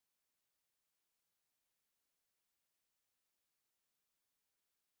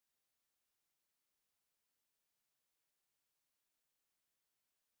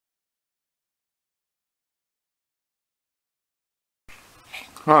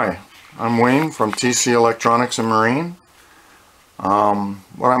Hi, I'm Wayne from TC Electronics and Marine. What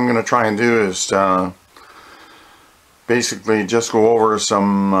I'm going to try and do is basically just go over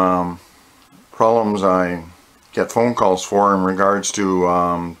some problems I get phone calls for in regards to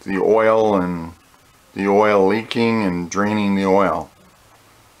the oil and the oil leaking and draining the oil.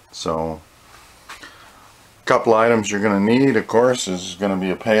 So, a couple items you're going to need, of course, is going to be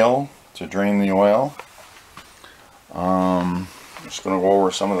a pail to drain the oil. Just going to go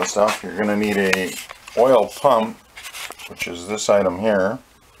over some of the stuff. You're going to need a oil pump, which is this item here,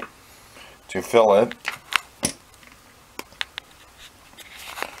 to fill it.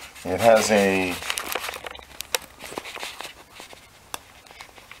 It has a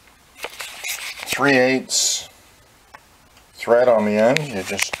 .3/8 thread on the end.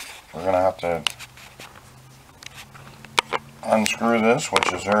 We're going to have to unscrew this,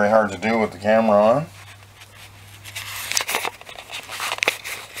 which is very hard to do with the camera on.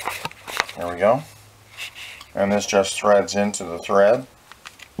 There we go. And this just threads into the thread.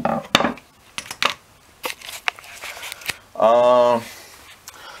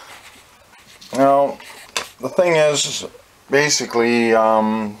 Now, the thing is, basically,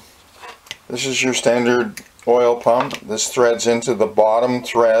 this is your standard oil pump. This threads into the bottom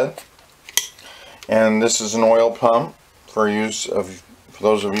thread, and this is an oil pump for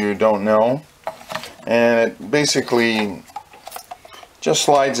those of you who don't know. And it basically just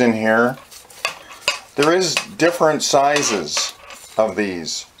slides in here. There is different sizes of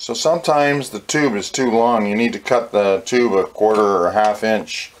these, so sometimes the tube is too long. You need to cut the tube a 1/4 or a 1/2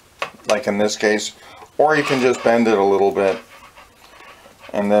 inch, like in this case, or you can just bend it a little bit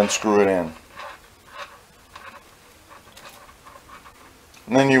and then screw it in.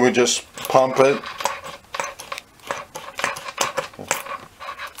 And then you would just pump it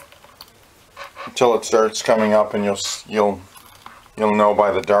until it starts coming up, and you'll know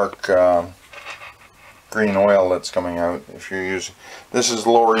by the dark green oil that's coming out. If you use, this is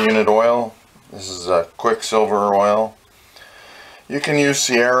lower unit oil. This is a Quicksilver oil. You can use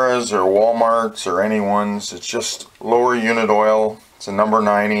Sierras or Walmarts or any ones. It's just lower unit oil. It's a number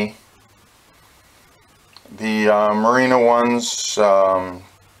 90. The Marina ones are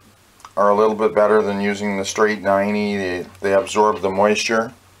a little bit better than using the straight 90. They absorb the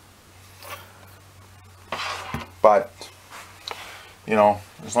moisture. But you know,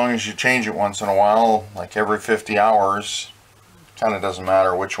 as long as you change it once in a while, like every 50 hours, kind of doesn't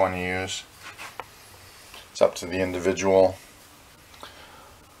matter which one you use. It's up to the individual.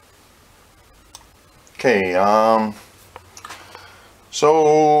 Okay,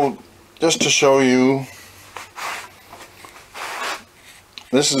 so just to show you,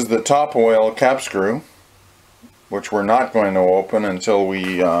 this is the top oil cap screw, which we're not going to open until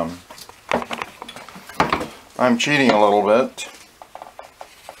we, I'm cheating a little bit.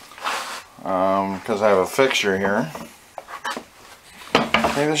 Because I have a fixture here.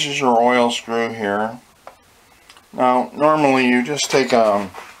 Okay, this is your oil screw here. Now, normally you just take a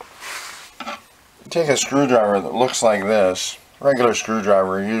screwdriver that looks like this. Regular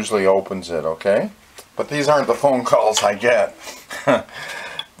screwdriver usually opens it, okay? But these aren't the phone calls I get.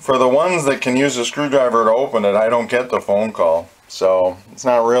 For the ones that can use a screwdriver to open it, I don't get the phone call. So it's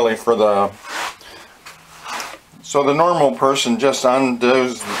not really for the... So the normal person just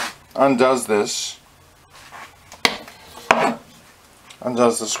undoes this,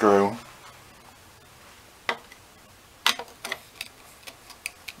 undoes the screw,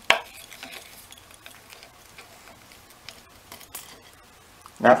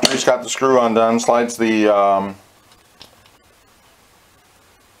 after he's got the screw undone, slides the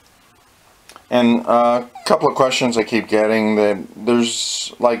and a couple of questions I keep getting, that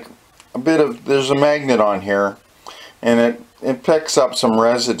there's like there's a magnet on here, and it picks up some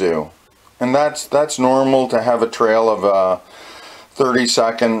residue, and that's normal to have a trail of a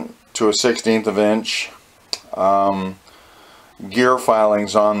 32nd to a 1/16 of inch gear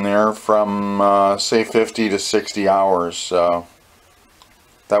filings on there from say 50 to 60 hours.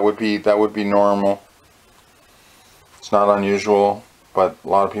 That would be normal. It's not unusual, but a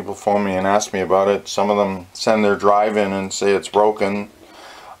lot of people phone me and ask me about it. Some of them send their drive in and say it's broken,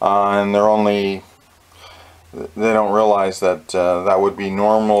 and they don't realize that that would be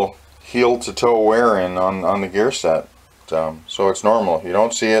normal heel to toe wearing on the gear set. So it's normal. If you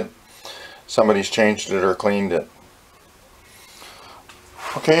don't see it, somebody's changed it or cleaned it.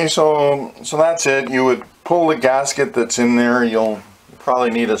 Okay, so that's it. You would pull the gasket that's in there. You'll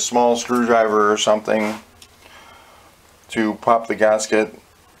probably need a small screwdriver or something to pop the gasket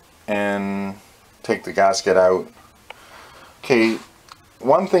and take the gasket out. Okay,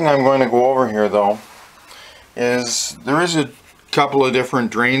 one thing I'm going to go over here though is there is couple of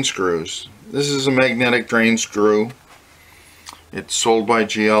different drain screws. This is a magnetic drain screw. It's sold by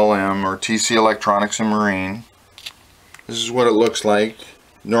GLM or TC Electronics and Marine. This is what it looks like.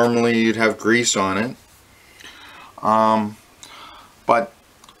 Normally you'd have grease on it. But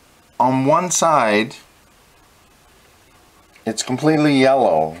on one side it's completely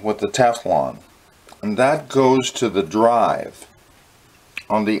yellow with the Teflon, and that goes to the drive.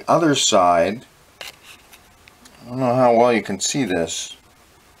 On the other side, I don't know how well you can see this,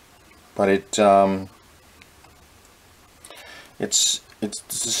 but it's the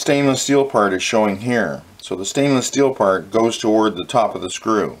stainless steel part is showing here. So the stainless steel part goes toward the top of the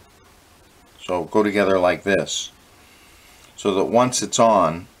screw. So go together like this, so that once it's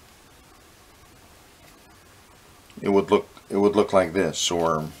on, it would look like this,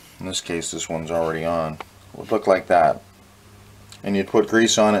 or in this case this one's already on. It would look like that. And you'd put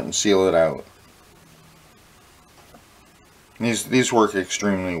grease on it and seal it out. These work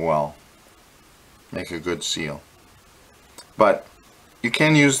extremely well. Make a good seal. But you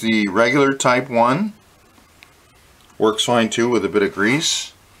can use the regular type 1. Works fine too with a bit of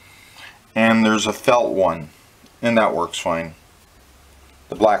grease. And there's a felt one, and that works fine.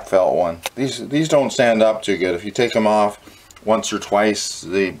 The black felt one. These don't stand up too good. If you take them off once or twice,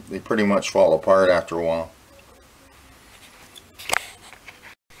 they pretty much fall apart after a while.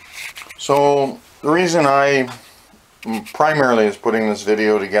 So the reason I primarily is putting this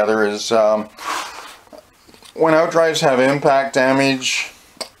video together is when outdrives have impact damage,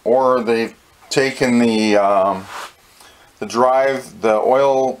 or they've taken the drive, the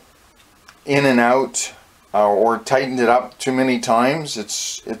oil in and out, or tightened it up too many times,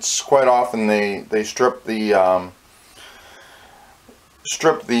 it's quite often they strip the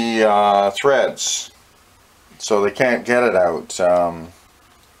threads, so they can't get it out,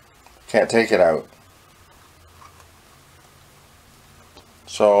 can't take it out.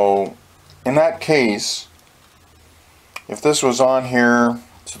 So in that case, if this was on here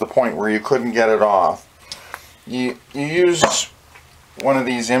to the point where you couldn't get it off, you use one of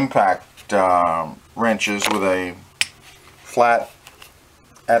these impact wrenches with a flat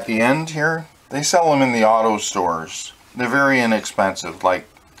at the end here. They sell them in the auto stores. They're very inexpensive, like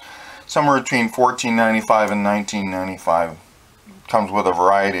somewhere between $14.95 and $19.95. Comes with a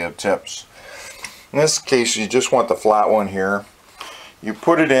variety of tips. In this case, you just want the flat one here. You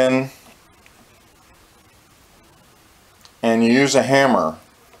put it in and you use a hammer,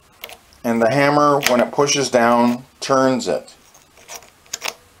 and the hammer, when it pushes down, turns it.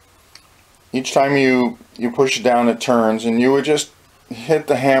 Each time you push it down, it turns, and you would just hit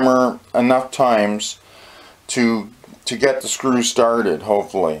the hammer enough times to get the screw started,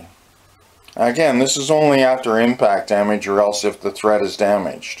 hopefully. Again, this is only after impact damage, or else if the thread is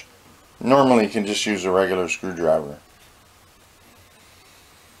damaged. Normally you can just use a regular screwdriver.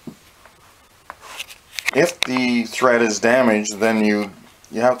 If the thread is damaged, then you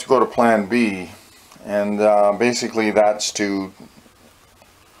have to go to plan B, and basically that's to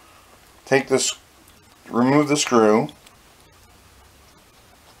take this, remove the screw,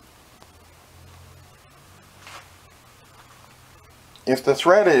 if the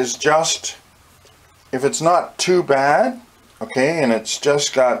thread is just, if it's not too bad, okay, and it's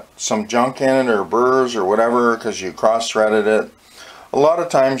just got some junk in it or burrs or whatever because you cross-threaded it, a lot of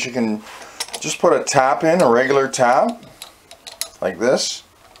times you can just put a tap in, a regular tap, like this.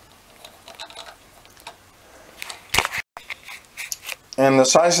 And the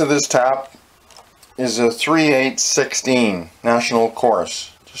size of this tap is a 3/8/16 national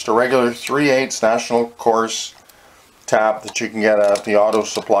course. Just a regular 3/8 national course tap that you can get at the auto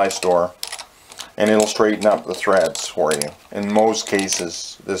supply store. And it'll straighten up the threads for you. In most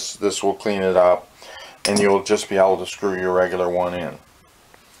cases, this will clean it up, and you'll just be able to screw your regular one in.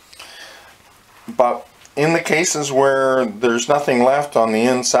 But in the cases where there's nothing left on the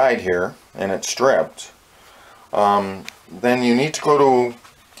inside here and it's stripped, then you need to go to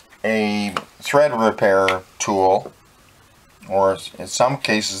a thread repair tool, or in some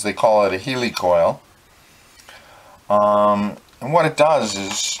cases they call it a helicoil. And what it does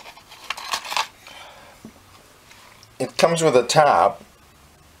is, it comes with a tap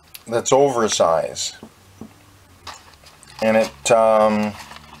that's oversized, and it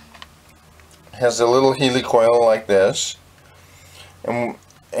has a little helicoil like this, and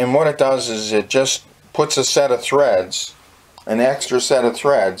what it does is it just puts a set of threads, an extra set of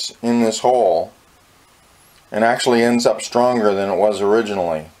threads, in this hole, and actually ends up stronger than it was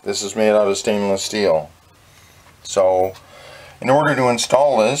originally. This is made out of stainless steel. So in order to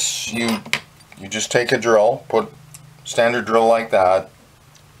install this, you just take a drill, put standard drill like that,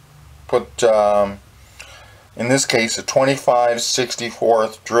 put in this case a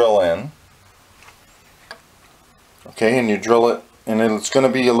 25/64 drill in. Okay, and you drill it, and it's going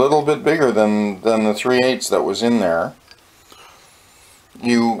to be a little bit bigger than the 3/8 that was in there.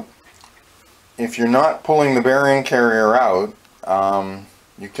 If you're not pulling the bearing carrier out,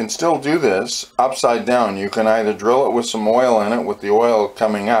 you can still do this upside down. You can either drill it with some oil in it, with the oil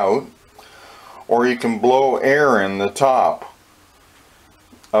coming out, or you can blow air in the top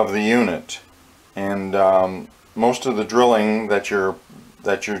of the unit. And most of the drilling that you're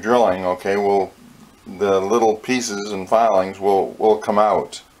drilling, okay, the little pieces and filings will come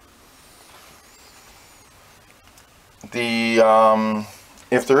out.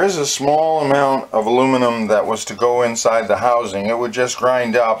 If there is a small amount of aluminum that was to go inside the housing, it would just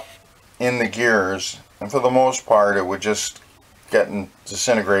grind up in the gears, and for the most part it would just get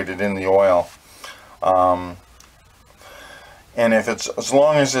disintegrated in the oil. And if it's, as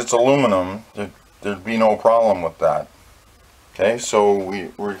long as it's aluminum, there'd be no problem with that. Okay, so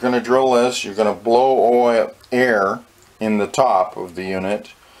we're going to drill this. You're going to blow air in the top of the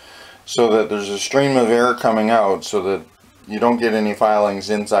unit so that there's a stream of air coming out, so that you don't get any filings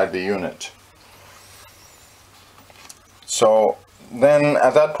inside the unit. So then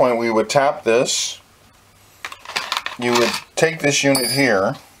at that point we would tap this. You would take this unit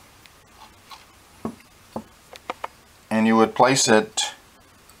here and you would place it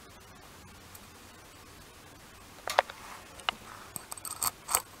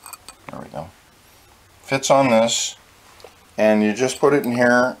fits on this, and you just put it in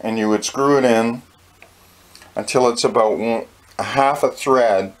here and you would screw it in until it's about a half a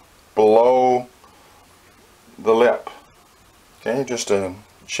thread below the lip. Okay, just a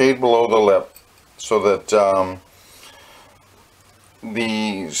shade below the lip, so that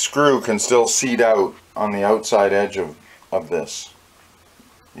the screw can still seat out on the outside edge of this.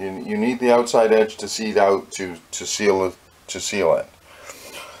 You need the outside edge to seat out to seal it.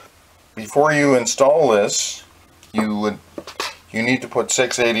 Before you install this, you need to put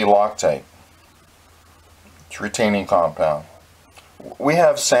 680 Loctite. It's retaining compound. We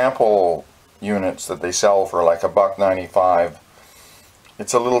have sample units that they sell for like $1.95.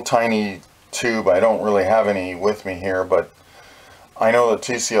 It's a little tiny tube. I don't really have any with me here, but I know that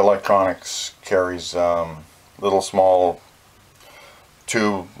TC Electronics carries little small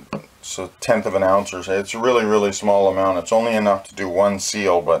tube. It's a 1/10 of an ounce or so. It's a really small amount. It's only enough to do one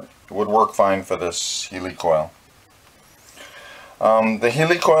seal, but it would work fine for this helicoil. The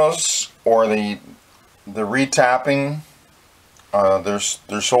helicoils, or the Retapping,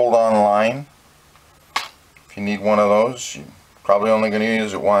 they're sold online. If you need one of those, you're probably only going to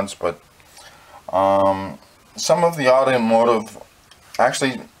use it once, but some of the automotive,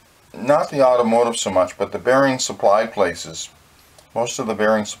 actually not the automotive so much, but the bearing supply places, most of the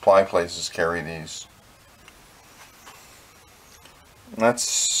bearing supply places carry these. And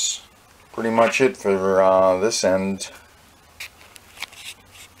that's pretty much it for this end.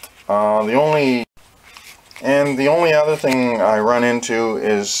 The only other thing I run into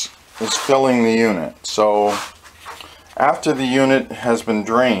is filling the unit. So after the unit has been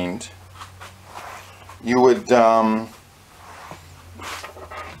drained, you would then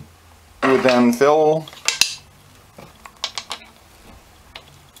fill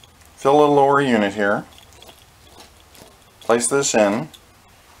the lower unit here. Place this in.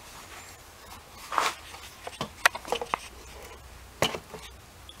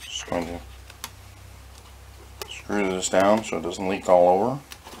 Just going to screw this down so it doesn't leak all over,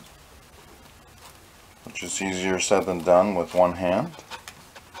 which is easier said than done with one hand.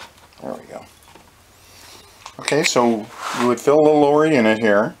 There we go. Okay, so you would fill the lower unit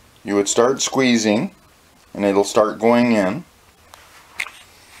here. You would start squeezing and it'll start going in,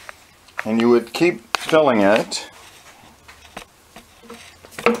 and you would keep filling it.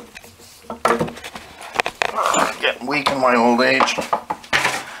 I'm getting weak in my old age.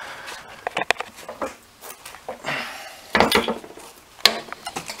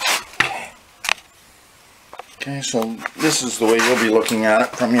 Okay, so this is the way you'll be looking at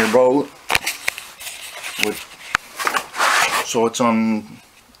it from your boat. So it's on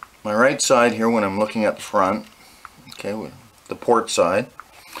my right side here when I'm looking at the front. Okay, with the port side.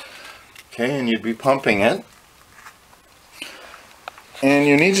 Okay, and you'd be pumping it. And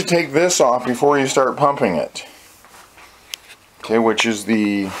you need to take this off before you start pumping it. Okay, which is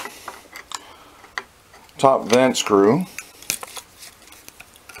the top vent screw.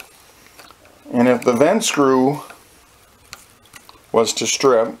 And if the vent screw was to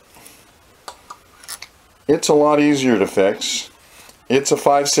strip, it's a lot easier to fix. It's a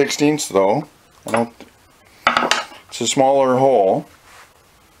 5/16 though. It's a smaller hole.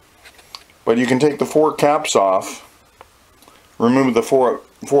 But But you can take the 4 caps off, remove the four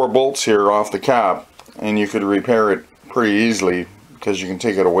bolts here off the cap, and you could repair it pretty easily because you can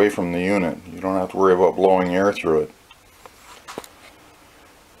take it away from the unit. You don't have to worry about blowing air through it.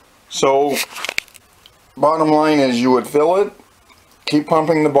 So bottom line is you would fill it, keep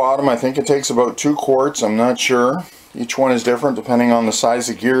pumping the bottom. I think it takes about 2 quarts, I'm not sure. Each one is different depending on the size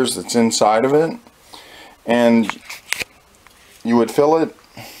of gears that's inside of it. And you would fill it.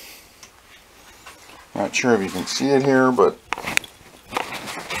 Not sure if you can see it here, but there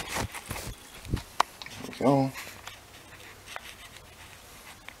we go.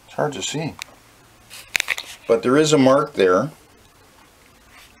 It's hard to see. But there is a mark there.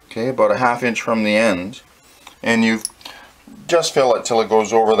 Okay, about a 1/2 inch from the end. And you just fill it till it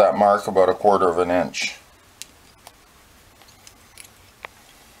goes over that mark about 1/4 inch.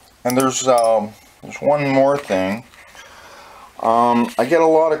 And there's one more thing. I get a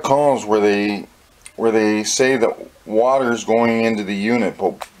lot of calls where they say that water is going into the unit,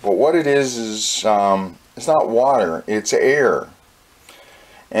 but what it is it's not water, it's air.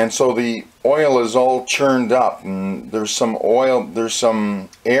 And so the oil is all churned up, and there's some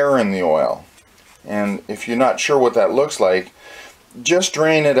air in the oil. And if you're not sure what that looks like, just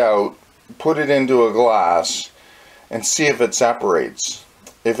drain it out, put it into a glass, and see if it separates.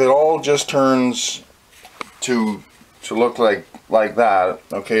 If it all just turns to look like that,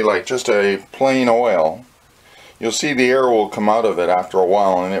 okay, like just a plain oil, you'll see the air will come out of it after a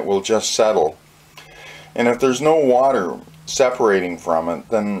while and it will just settle. And if there's no water separating from it,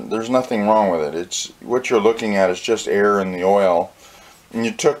 then there's nothing wrong with it. It's what you're looking at is just air in the oil, and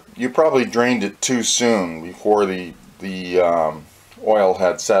you probably drained it too soon before the oil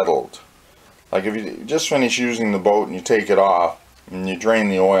had settled. Like if you just finish using the boat and you take it off and you drain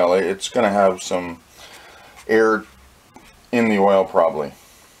the oil, it's going to have some air in the oil probably.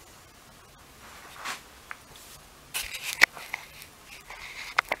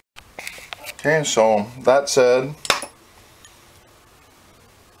 Okay, so that said,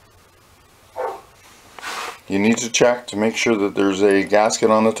 you need to check to make sure that there's a gasket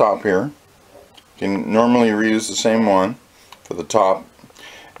on the top here. You can normally reuse the same one for the top,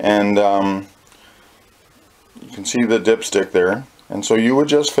 and you can see the dipstick there. And so you would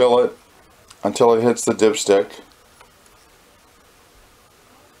just fill it until it hits the dipstick.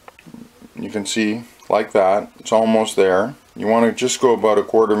 You can see like that, it's almost there. You want to just go about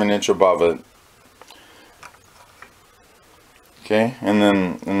 1/4 inch above it. Okay, and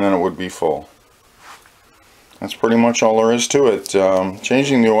then it would be full. That's pretty much all there is to it.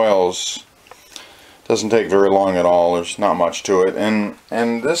 Changing the oils doesn't take very long at all. There's not much to it,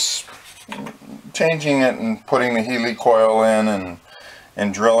 and this changing it and putting the Healy coil in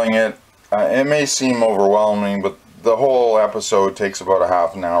and drilling it, it may seem overwhelming, but the whole episode takes about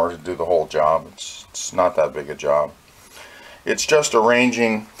 1/2 hour to do the whole job. It's not that big a job. It's just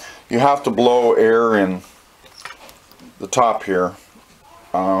arranging. You have to blow air in the top here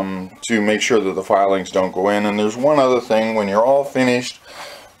to make sure that the filings don't go in. And there's one other thing: when you're all finished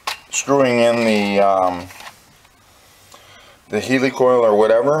screwing in the Healy coil or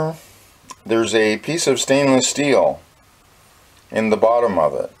whatever, there's a piece of stainless steel in the bottom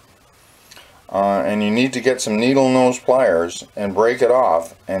of it. And you need to get some needle nose pliers and break it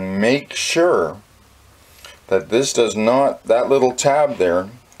off and make sure that that little tab there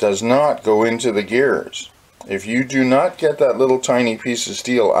does not go into the gears. If you do not get that little tiny piece of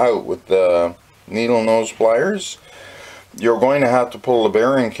steel out with the needle nose pliers, you're going to have to pull the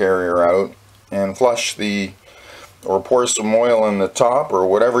bearing carrier out and flush or pour some oil in the top, or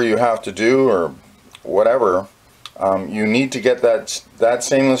whatever you have to do, or whatever. You need to get that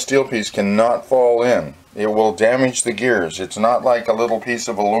stainless steel piece cannot fall in. It will damage the gears. It's not like a little piece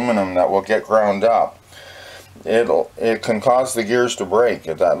of aluminum that will get ground up. It can cause the gears to break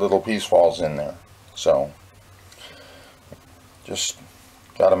if that little piece falls in there. So just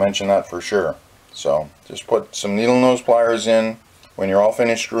got to mention that for sure. So just put some needle nose pliers in when you're all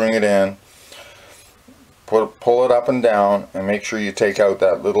finished screwing it in. Pull it up and down, and make sure you take out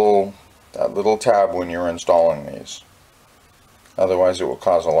that little tab when you're installing these. Otherwise it will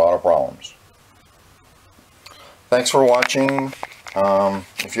cause a lot of problems. Thanks for watching.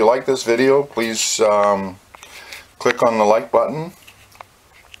 If you like this video, please click on the like button.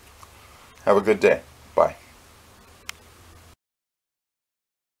 Have a good day.